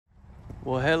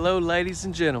Well, hello, ladies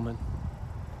and gentlemen.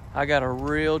 I got a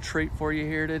real treat for you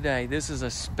here today. This is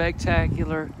a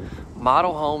spectacular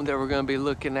model home that we're going to be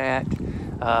looking at.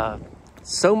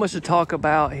 So much to talk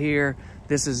about here.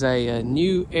 This is a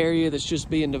new area that's just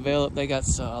being developed. They got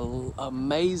some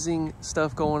amazing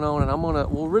stuff going on, and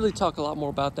we'll really talk a lot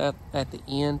more about that at the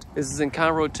end. This is in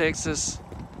Conroe, Texas,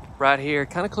 right here,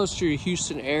 kind of close to your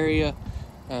Houston area.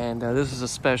 And this is a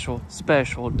special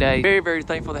day. Very, very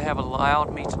thankful they have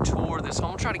allowed me to tour this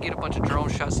home. I'm trying to get a bunch of drone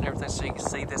shots and everything so you can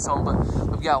see this home. But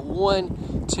we've got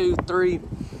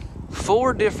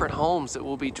 4 different homes that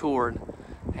will be toured.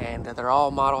 And they're all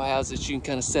model houses. You can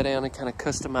kind of sit down and kind of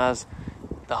customize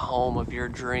the home of your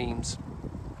dreams.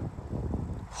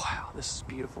 Wow, this is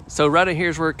beautiful. So right in here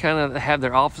is where kind of have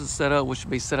their offices set up, which would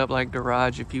be set up like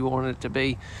garage if you wanted it to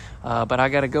be. But I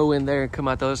got to go in there and come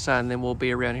out the other side, and then we'll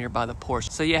be around here by the porch.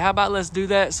 So yeah, how about let's do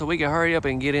that so we can hurry up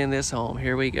and get in this home.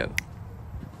 Here we go.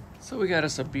 So we got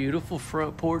us a beautiful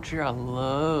front porch here. I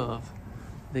love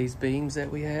these beams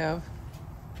that we have.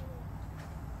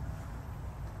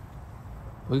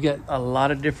 We've got a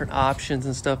lot of different options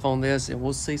and stuff on this, and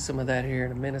we'll see some of that here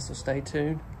in a minute, so stay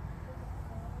tuned.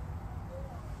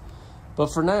 But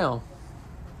for now,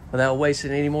 without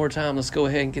wasting any more time, let's go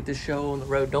ahead and get this show on the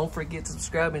road. Don't forget to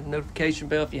subscribe and hit the notification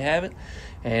bell if you haven't,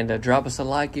 and drop us a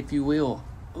like if you will.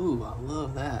 Ooh, I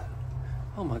love that.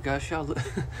 Oh my gosh, y'all look.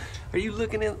 Are you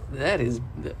looking in? That is,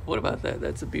 what about that?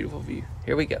 That's a beautiful view.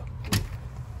 Here we go.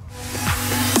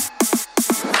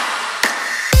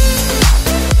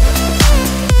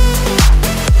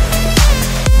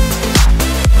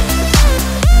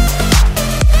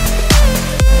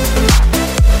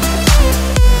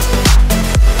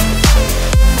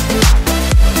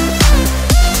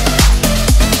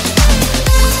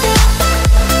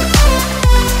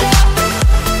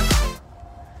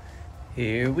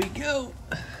 Here we go.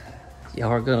 Y'all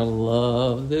are gonna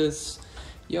love this.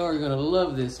 Y'all are gonna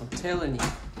love this, I'm telling you.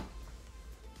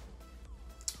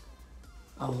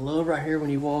 I love right here when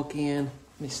you walk in.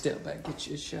 Let me step back, get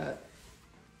you a shot.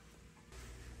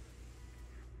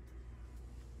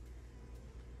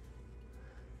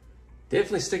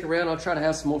 Definitely stick around. I'll try to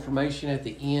have some more information at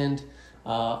the end.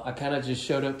 I kind of just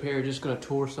showed up here, just gonna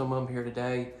tour some of them here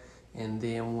today. And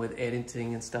then with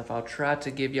editing and stuff, I'll try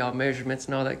to give y'all measurements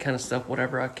and all that kind of stuff,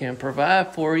 whatever I can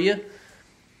provide for you.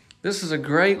 This is a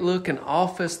great looking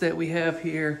office that we have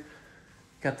here.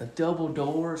 Got the double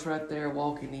doors right there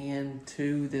walking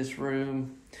into this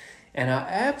room. And I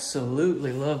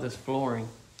absolutely love this flooring.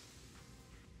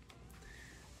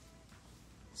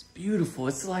 It's beautiful.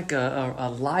 It's like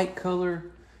a light color.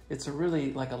 It's a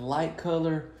really like a light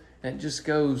color. And it just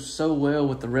goes so well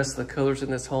with the rest of the colors in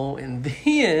this home. And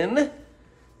then,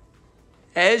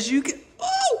 as you can,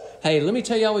 oh! Hey, let me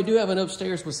tell y'all, we do have an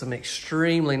upstairs with some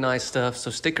extremely nice stuff. So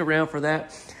stick around for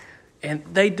that. And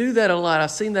they do that a lot.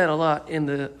 I've seen that a lot in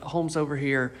the homes over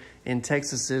here in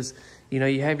Texas is, you know,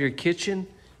 you have your kitchen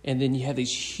and then you have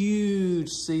these huge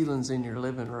ceilings in your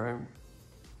living room.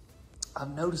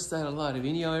 I've noticed that a lot.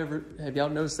 Have y'all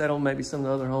noticed that on maybe some of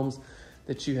the other homes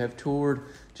that you have toured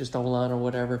just online or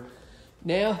whatever?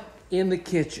 Now in the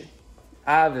kitchen,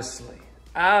 obviously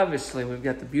we've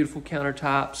got the beautiful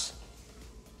countertops.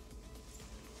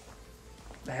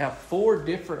 They have 4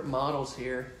 different models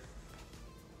here.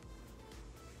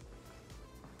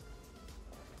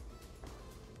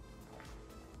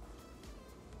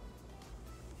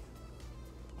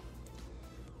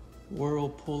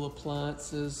 Whirlpool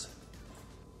appliances.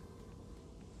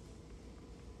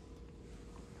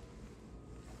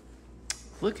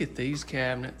 Look at these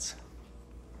cabinets.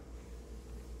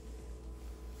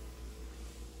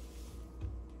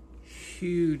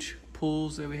 Huge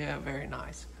pools that we have, very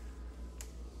nice.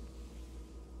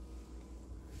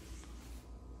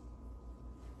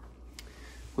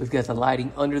 We've got the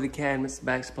lighting under the cabinets. The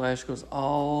backsplash goes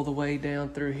all the way down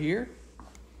through here.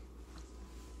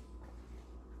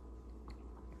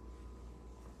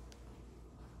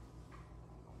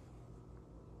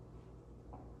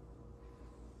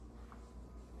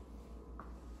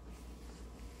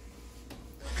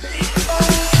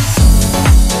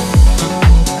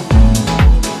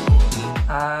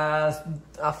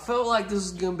 I felt like this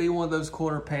was going to be one of those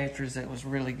corner pantries that was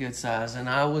really good size, and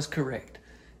I was correct.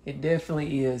 It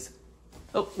definitely is.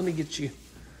 Oh, let me get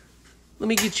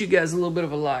you guys a little bit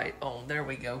of a light on. There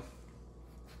we go.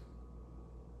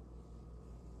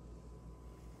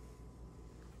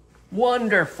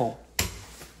 Wonderful.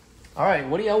 All right,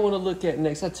 what do y'all want to look at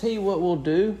next? I'll tell you what we'll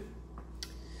do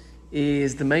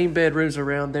is the main bedrooms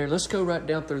around there. Let's go right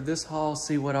down through this hall,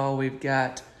 see what all we've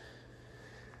got.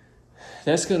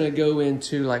 That's going to go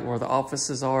into like where the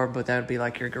offices are, but that would be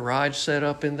like your garage set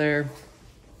up in there.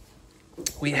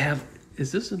 We have,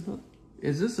 is this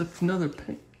another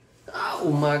paint?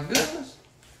 Oh my goodness.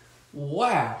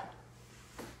 Wow.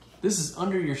 This is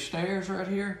under your stairs right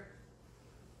here.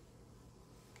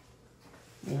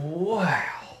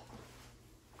 Wow.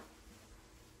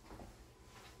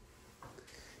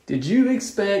 Did you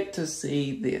expect to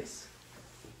see this?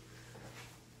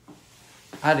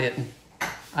 I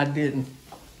didn't.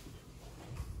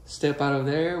 Step out of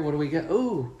there. What do we got?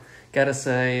 Ooh, gotta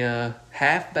say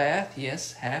half bath.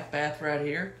 Yes, half bath right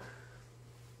here.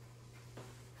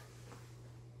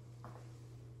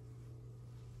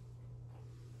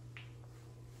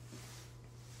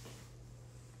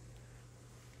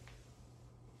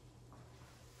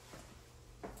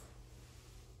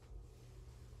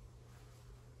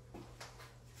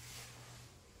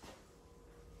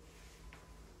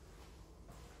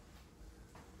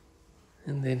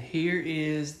 And then here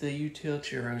is the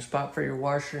utility room. Spot for your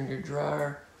washer and your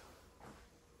dryer.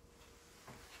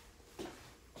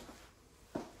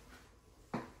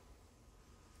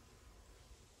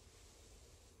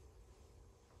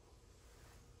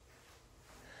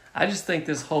 I just think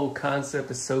this whole concept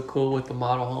is so cool with the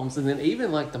model homes. And then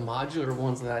even like the modular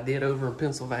ones that I did over in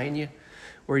Pennsylvania,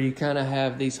 where you kind of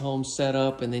have these homes set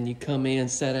up and then you come in,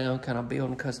 sit down, kind of build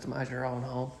and customize your own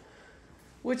home.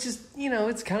 Which is, you know,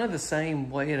 it's kind of the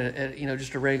same way at you know,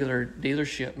 just a regular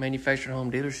dealership, manufactured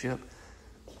home dealership.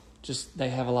 Just they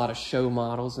have a lot of show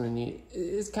models, and then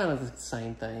it's kind of the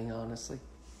same thing, honestly.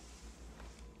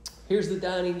 Here's the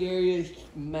dining area,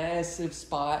 massive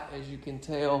spot, as you can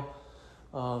tell.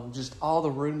 Just all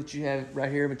the room that you have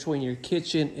right here between your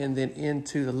kitchen and then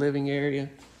into the living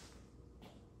area.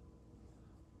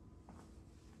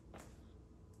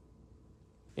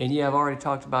 And yeah, I've already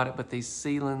talked about it, but these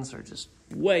ceilings are just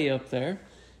way up there.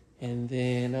 And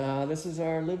then this is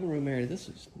our living room area. This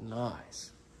is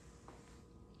nice.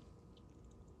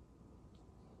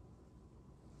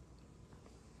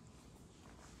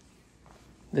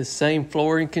 This same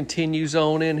flooring continues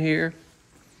on in here.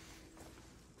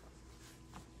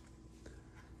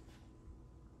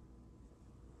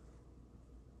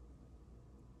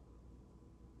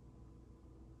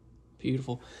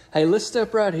 Beautiful. Hey, let's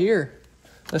step right here.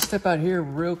 Let's step out here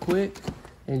real quick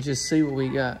and just see what we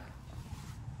got.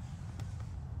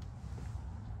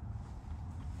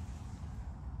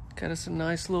 Got us a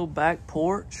nice little back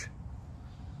porch.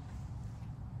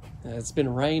 It's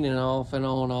been raining off and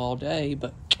on all day,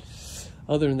 but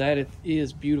other than that, it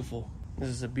is beautiful. This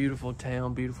is a beautiful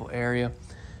town, beautiful area.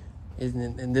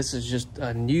 And this is just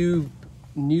a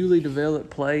newly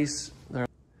developed place.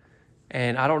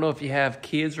 And I don't know if you have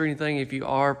kids or anything, if you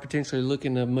are potentially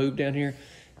looking to move down here,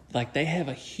 like they have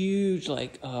a huge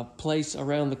place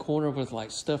around the corner with like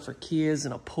stuff for kids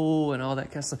and a pool and all that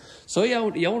kind of stuff. So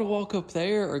y'all want to walk up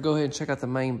there or go ahead and check out the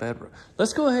main bedroom?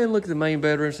 Let's go ahead and look at the main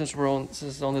bedroom since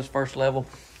it's on this first level,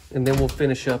 and then we'll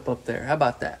finish up there. How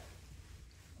about that?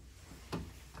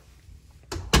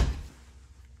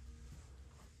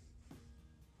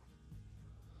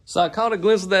 So I caught a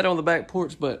glimpse of that on the back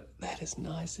porch, but that is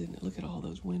nice, isn't it? Look at all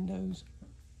those windows.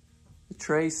 The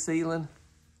tray ceiling.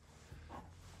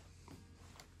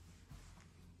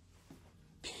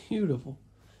 Beautiful.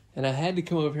 And I had to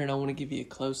come over here and I want to give you a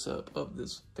close-up of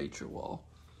this feature wall,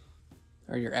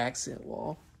 or your accent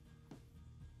wall.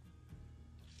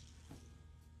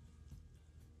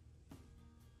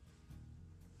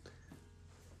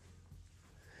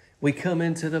 We come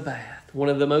into the bath. One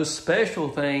of the most special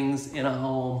things in a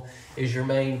home is your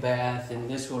main bath, and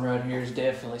this one right here is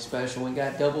definitely special. We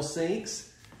got double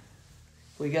sinks.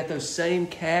 We got those same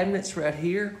cabinets right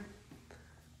here.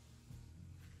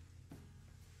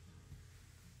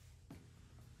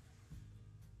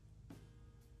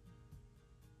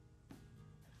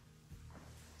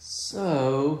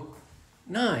 So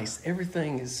nice.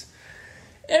 Everything is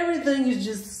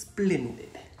just splendid.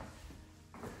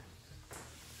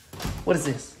 What is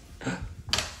this?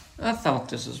 I thought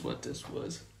this is what this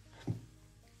was.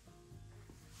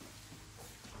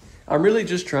 I'm really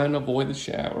just trying to avoid the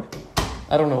shower.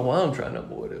 I don't know why I'm trying to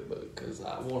avoid it, but because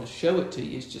I want to show it to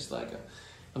you. It's just like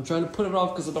I'm trying to put it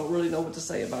off because I don't really know what to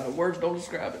say about it. Words don't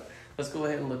describe it. Let's go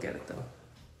ahead and look at it though.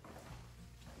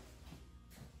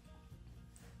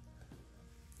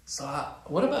 So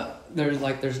what about,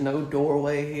 there's no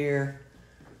doorway here.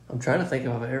 I'm trying to think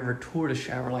if I've ever toured a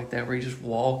shower like that where you just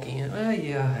walk in.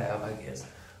 Yeah, I have, I guess.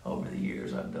 Over the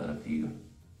years, I've done a few.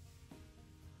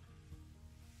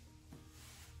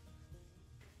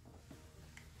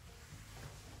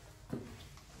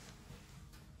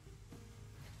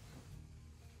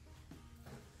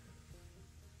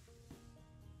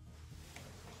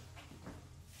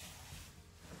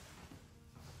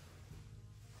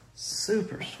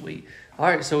 Super sweet. All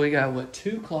right, so we got, what,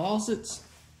 2 closets?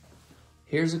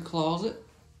 Here's a closet.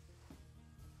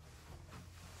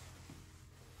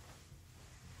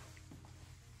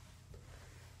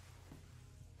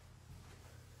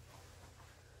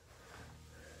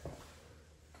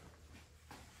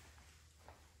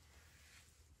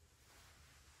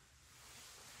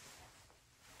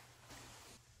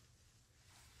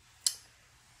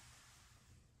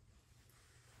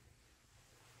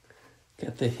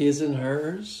 Got the his and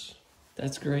hers.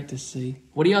 That's great to see.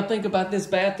 What do y'all think about this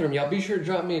bathroom? Y'all be sure to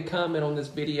drop me a comment on this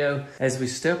video. As we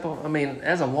step on, I mean,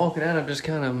 as I'm walking out, I'm just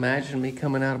kind of imagining me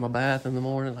coming out of my bath in the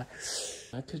morning. Like,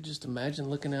 I could just imagine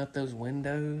looking out those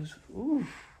windows. Ooh.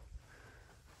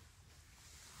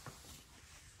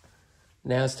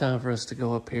 Now it's time for us to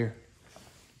go up here.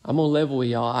 I'm gonna level with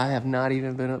y'all. I have not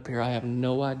even been up here. I have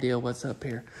no idea what's up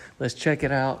here. Let's check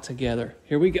it out together.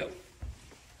 Here we go.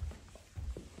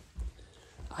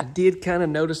 I did kind of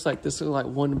notice like this is like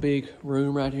one big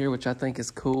room right here, which I think is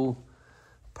cool.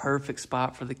 Perfect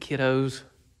spot for the kiddos.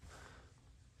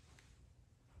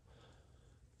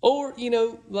 Or, you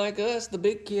know, like us, the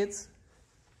big kids.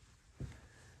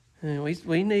 And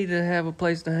we need to have a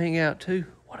place to hang out too.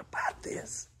 What about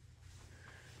this?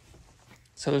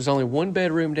 So there's only 1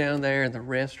 bedroom down there and the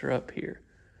rest are up here.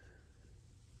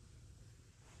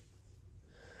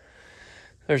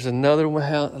 There's another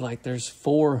one, like there's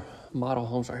 4 model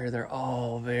homes right here. They're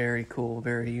all very cool,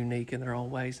 very unique in their own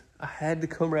ways. I had to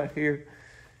come right here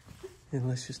and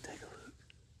let's just take a look.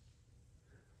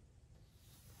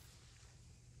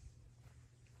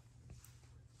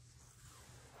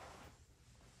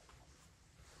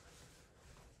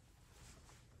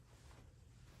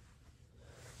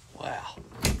 Wow.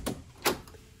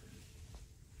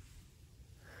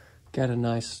 Got a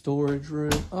nice storage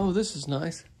room. Oh, this is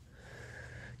nice.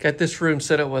 Got this room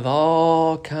set up with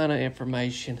all kind of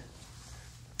information.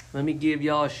 Let me give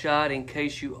y'all a shot in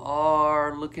case you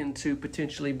are looking to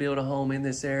potentially build a home in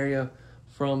this area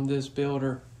from this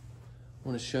builder. I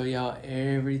want to show y'all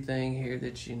everything here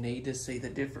that you need to see.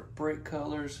 The different brick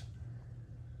colors.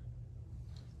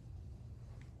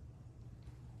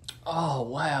 Oh,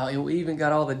 wow. It even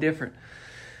got all the different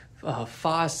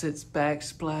faucets,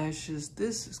 backsplashes.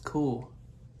 This is cool.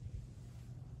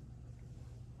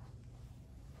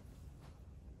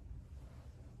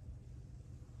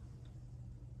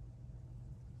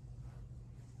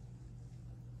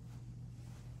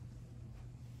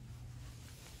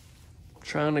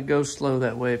 Trying to go slow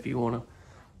that way if you want to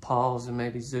pause and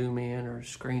maybe zoom in or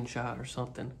screenshot or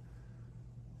something.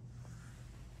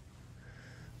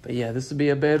 But yeah, this would be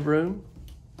a bedroom.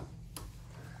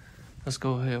 Let's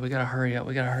go ahead. We got to hurry up.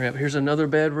 We got to hurry up. Here's another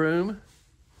bedroom.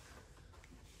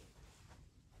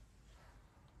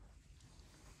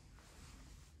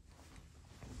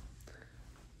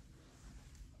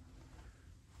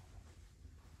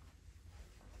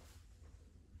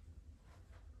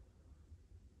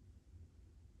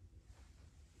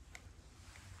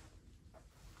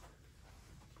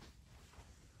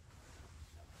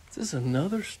 Is this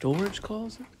another storage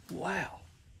closet? Wow.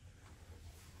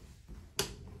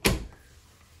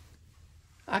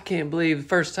 I can't believe the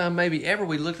first time maybe ever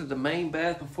we looked at the main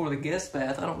bath before the guest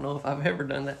bath. I don't know if I've ever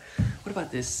done that. What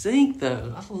about this sink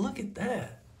though? Oh, look at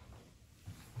that.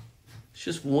 It's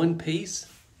just one piece.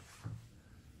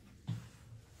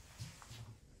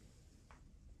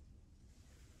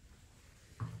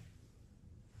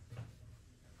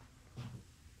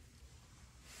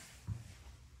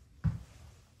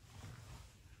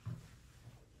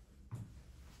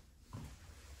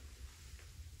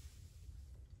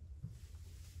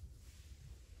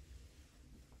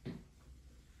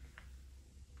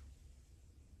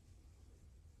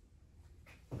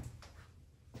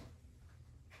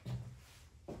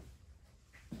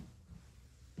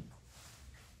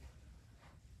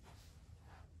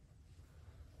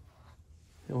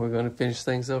 And we're going to finish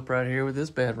things up right here with this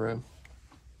bedroom.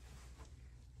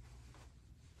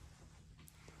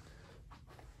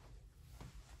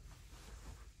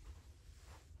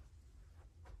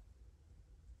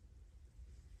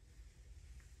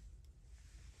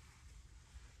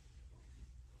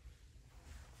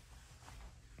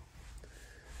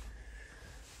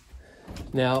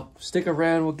 Now, stick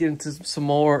around. We'll get into some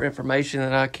more information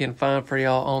that I can find for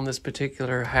y'all on this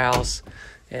particular house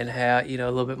and how, you know,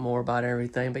 a little bit more about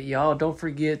everything. But y'all, don't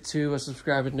forget to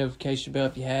subscribe and notification bell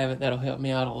if you haven't. That'll help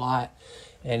me out a lot.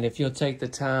 And if you'll take the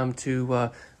time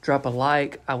to drop a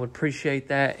like, I would appreciate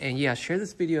that. And yeah, share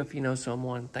this video if you know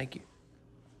someone. Thank you.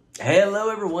 Hello,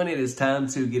 everyone. It is time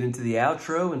to get into the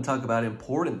outro and talk about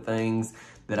important things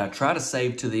that I try to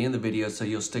save to the end of the video so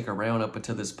you'll stick around up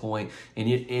until this point,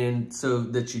 and so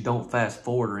that you don't fast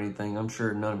forward or anything. I'm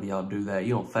sure none of y'all do that.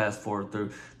 You don't fast forward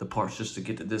through the parts just to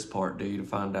get to this part, do you? To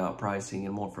find out pricing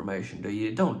and more information, do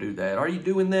you? Don't do that. Are you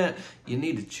doing that? You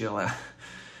need to chill out.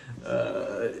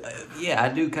 Yeah, I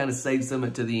do kind of save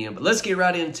some to the end, but let's get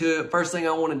right into it. First thing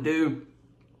I want to do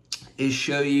is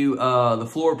show you the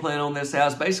floor plan on this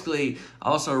house. Basically,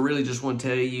 I also really just want to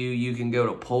tell you, you can go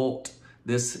to Pulte.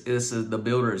 This is, the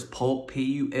builder is Pulte,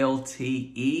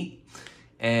 P-U-L-T-E,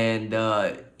 and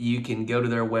you can go to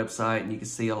their website and you can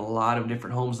see a lot of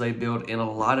different homes they build in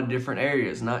a lot of different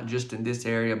areas, not just in this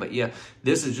area. But yeah,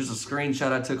 this is just a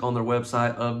screenshot I took on their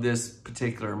website of this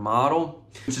particular model,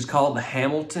 which is called the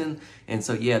Hamilton. And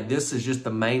so yeah, this is just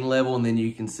the main level, and then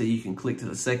you can see, you can click to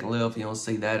the second level if you want to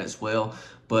see that as well.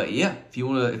 But yeah, if you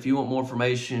want more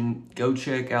information, go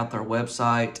check out their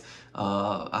website.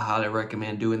 I highly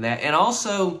recommend doing that. And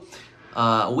also,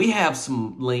 we have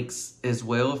some links as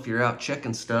well if you're out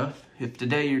checking stuff. If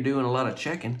today you're doing a lot of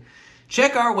checking,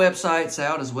 check our websites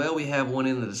out as well. We have one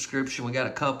in the description. We got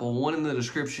a couple. One in the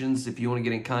descriptions if you want to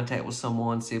get in contact with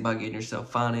someone, see about getting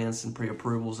yourself financed and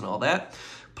pre-approvals and all that.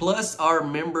 Plus our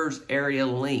members area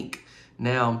link.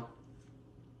 Now,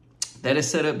 that is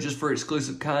set up just for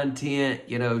exclusive content,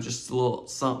 you know, just a little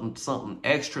something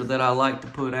extra that I like to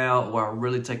put out, where I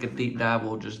really take a deep dive.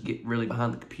 We'll just get really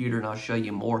behind the computer and I'll show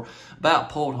you more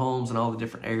about Pulte Homes and all the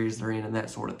different areas they're in and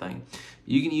that sort of thing.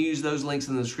 You can use those links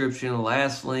in the description. The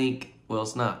last link, well,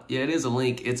 it's not. Yeah, it is a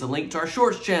link. It's a link to our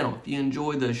shorts channel. If you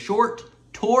enjoy the short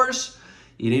tours,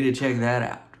 you need to check that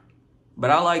out. But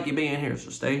I like you being here,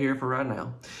 so stay here for right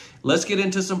now. Let's get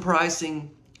into some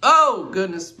pricing. Oh,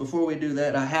 goodness, before we do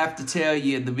that, I have to tell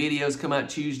you, the videos come out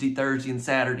Tuesday, Thursday, and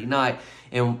Saturday night.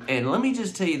 And let me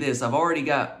just tell you this. I've already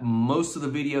got most of the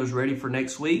videos ready for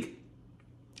next week.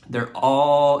 They're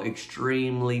all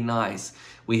extremely nice.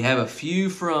 We have a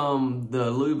few from the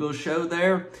Louisville show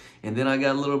there, and then I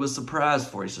got a little bit of surprise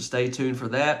for you, so stay tuned for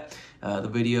that. The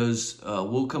videos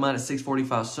will come out at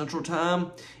 6:45 Central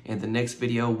Time, and the next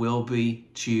video will be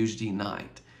Tuesday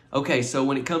night. Okay, so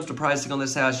when it comes to pricing on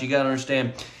this house, you got to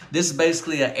understand, this is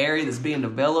basically an area that's being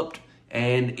developed,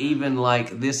 and even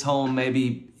like this home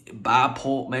maybe by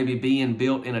Pulte, maybe being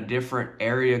built in a different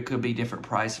area, could be different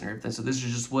pricing and everything. So this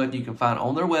is just what you can find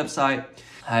on their website.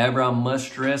 However, I must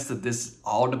stress that this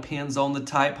all depends on the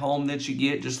type home that you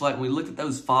get. Just like when we look at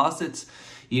those faucets,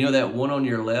 you know, that one on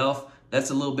your left, that's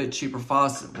a little bit cheaper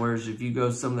faucet. Whereas if you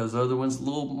go some of those other ones, a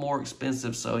little more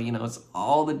expensive. So, you know, it's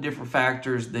all the different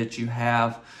factors that you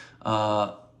have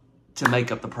to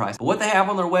make up the price. But what they have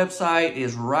on their website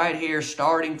is right here,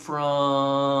 starting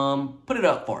from, put it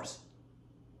up for us.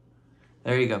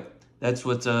 There you go. That's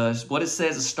what it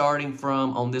says is starting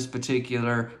from on this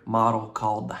particular model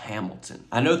called the Hamilton.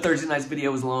 I know Thursday night's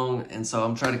video was long, and so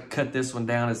I'm trying to cut this one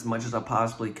down as much as I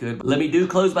possibly could. But let me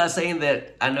close by saying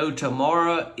that I know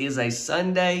tomorrow is a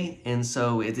Sunday, and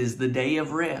so it is the day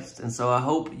of rest. And so I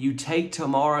hope you take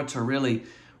tomorrow to really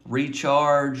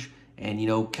recharge. And, you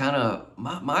know, kind of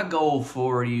my goal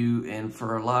for you, and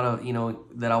for a lot of, you know,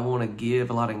 that I want to give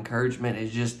a lot of encouragement,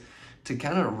 is just to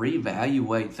kind of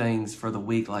reevaluate things for the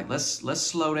week. Like, let's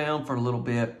slow down for a little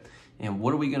bit, and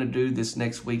what are we going to do this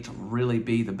next week to really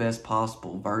be the best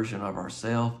possible version of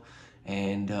ourselves?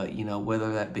 And, you know,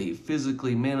 whether that be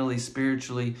physically, mentally,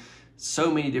 spiritually,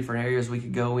 so many different areas we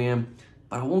could go in.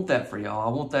 But I want that for y'all.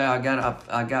 I want that.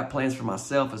 I got plans for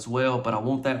myself as well, but I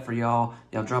want that for y'all.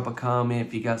 Y'all drop a comment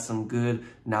if you got some good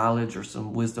knowledge or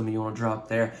some wisdom you want to drop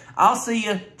there. I'll see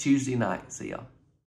you Tuesday night. See y'all.